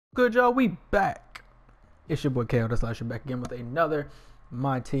Good, y'all. We back. It's your boy KO Slash back again with another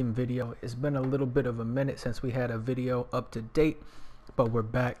My Team video. It's been a little bit of a minute since we had a video up to date, but we're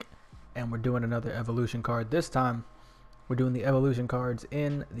back and we're doing another evolution card. This time we're doing the evolution cards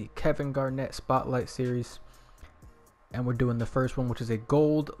in the Kevin Garnett Spotlight series, and we're doing the first one, which is a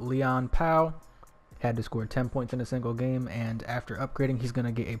gold Leon Powe. Had to score 10 points in a single game, and after upgrading he's going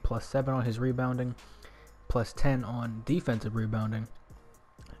to get a +7 on his rebounding, +10 on defensive rebounding,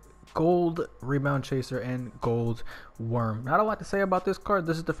 gold rebound chaser, and gold worm. Not a lot to say about this card.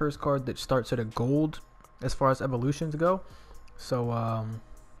 This is the first card that starts at a gold as far as evolutions go, so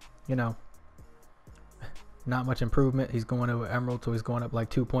you know, not much improvement. He's going to an emerald, so he's going up like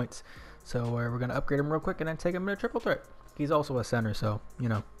 2 points. So we're gonna upgrade him real quick and then take him in a triple threat. He's also a center, so you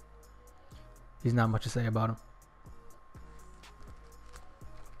know, he's not much to say about him.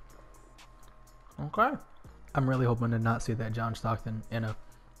 Okay, I'm really hoping to not see that John Stockton in a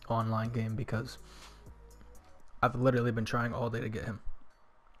online game, because I've literally been trying all day to get him.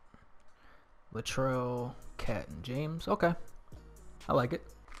 Latrell, Cat, and James. Okay, I like it.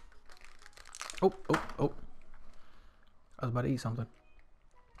 Oh. I was about to eat something.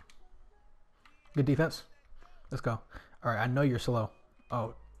 Good defense. Let's go. All right, I know you're slow.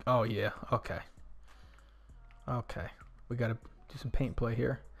 Oh yeah. Okay. We gotta do some paint play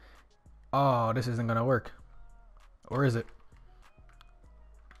here. Oh, this isn't gonna work. Or is it?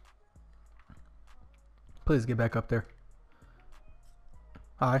 Please get back up there.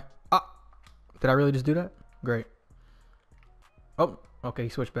 Hi. Ah! Did I really just do that? Great. Oh, okay, he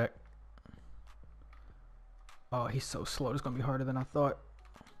switched back. Oh, he's so slow. It's going to be harder than I thought.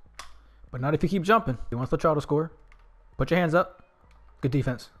 But not if you keep jumping. He wants the child to score. Put your hands up. Good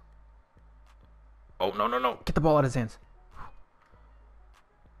defense. Oh, no. Get the ball out of his hands.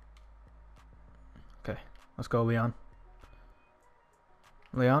 Okay, let's go, Leon.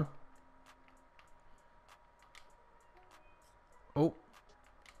 Leon. Oh,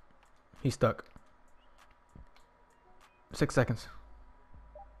 he's stuck. 6 seconds.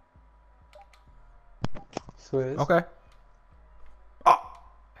 Swizz. Okay. Oh,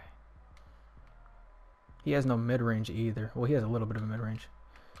 he has no mid-range either. Well, he has a little bit of a mid-range.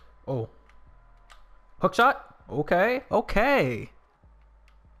 Oh, hook shot. Okay.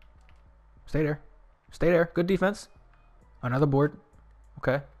 Stay there. Good defense. Another board.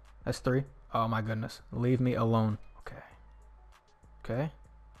 Okay, that's 3. Oh my goodness, leave me alone. Okay,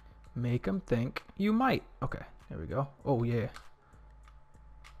 make him think you might. Okay, there we go. Oh yeah,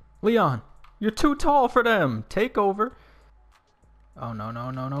 Leon, you're too tall for them. Take over. Oh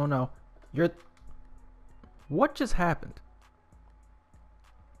no. You're... What just happened?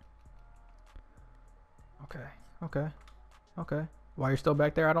 Okay. Why you're still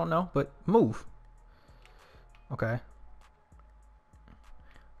back there, I don't know, but move. Okay.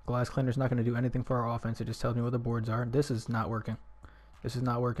 Glass cleaner's not going to do anything for our offense. It just tells me where the boards are. This is not working.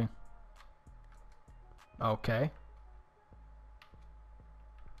 Okay.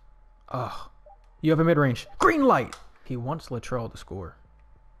 Oh, you have a mid-range. Green light. He wants Latrell to score.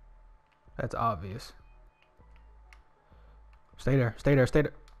 That's obvious. Stay there.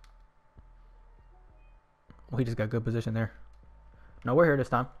 Well, he just got good position there. No, we're here this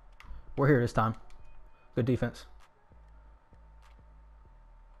time. Good defense.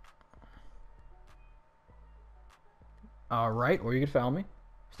 All right, or you could foul me.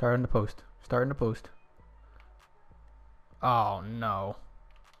 Starting to post. Oh no.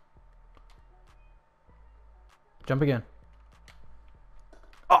 Jump again.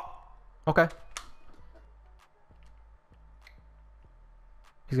 Oh, okay.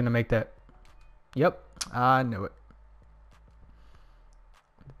 He's gonna make that. Yep, I knew it.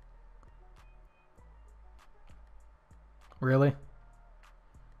 Really?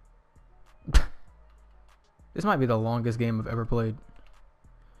 This might be the longest game I've ever played.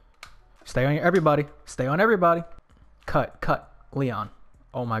 Stay on everybody. Cut. Leon.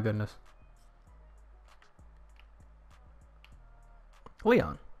 Oh my goodness.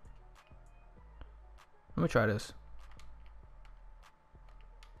 Leon. Let me try this.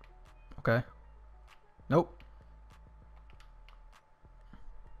 Okay. Nope.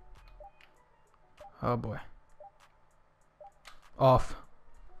 Oh boy. Off.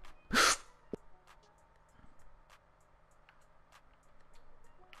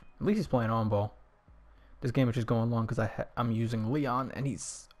 At least he's playing on ball. This game is just going long because I'm using Leon and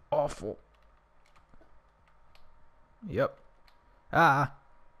he's awful. Yep. Ah.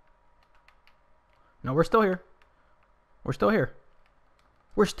 No, we're still here.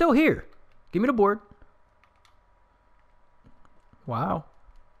 Give me the board. Wow.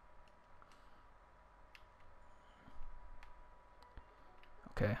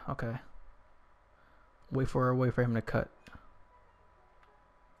 Okay, okay. Wait for him to cut.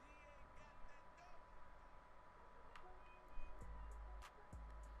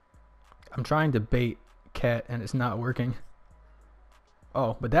 I'm trying to bait Cat and it's not working.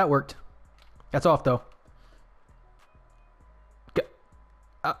 Oh, but that worked. That's off though.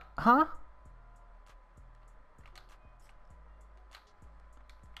 Huh?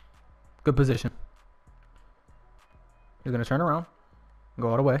 Good position. He's gonna turn around, go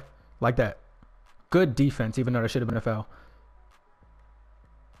all the way, like that. Good defense, even though that should have been a foul.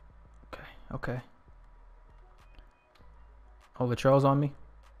 Okay, okay. Oh, Latrell's on me.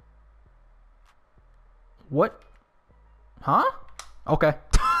 What? Huh? Okay.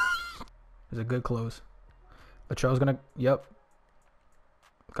 It's a good close. Latrell's gonna. Yep.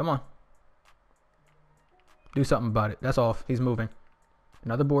 Come on. Do something about it. That's off. He's moving.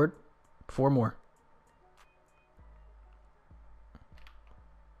 Another board. 4 more.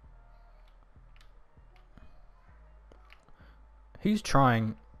 He's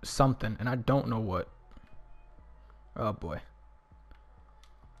trying something, and I don't know what. Oh, boy.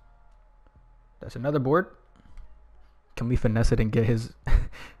 That's another board. Can we finesse it and get his...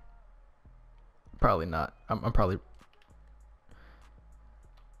 Probably not. I'm probably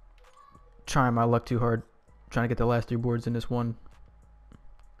trying my luck too hard. Trying to get the last 3 boards in this one.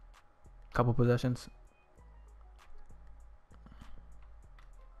 Couple possessions.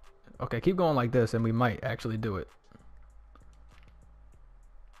 Okay, keep going like this and we might actually do it.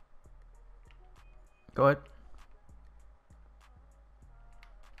 Go ahead.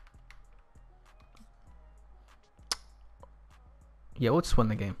 Yeah, let's win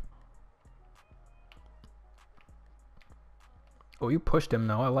the game. Oh, you pushed him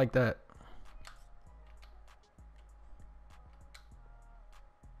though. I like that.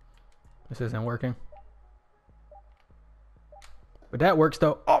 This isn't working. But that works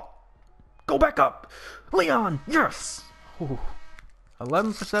though. Oh! Go back up! Leon! Yes! Ooh.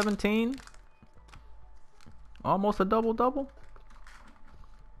 11 for 17. Almost a double-double.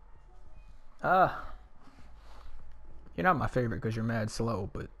 You're not my favorite because you're mad slow,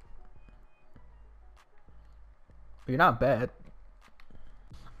 but you're not bad.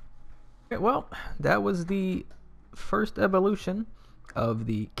 Okay, well, that was the first evolution of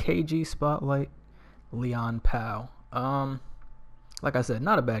the KG Spotlight Leon Powe. Like I said,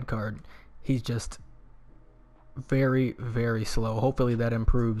 not a bad card. He's just very, very slow. Hopefully that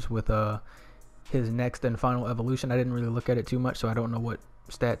improves with his next and final evolution. I didn't really look at it too much, so I don't know what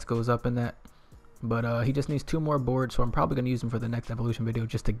stats goes up in that. But he just needs 2 more boards, so I'm probably going to use him for the next evolution video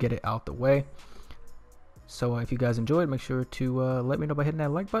just to get it out the way. So if you guys enjoyed, make sure to let me know by hitting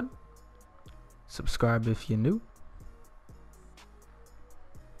that like button. Subscribe if you're new.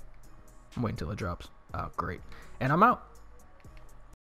 I'm waiting until it drops. Oh, great. And I'm out.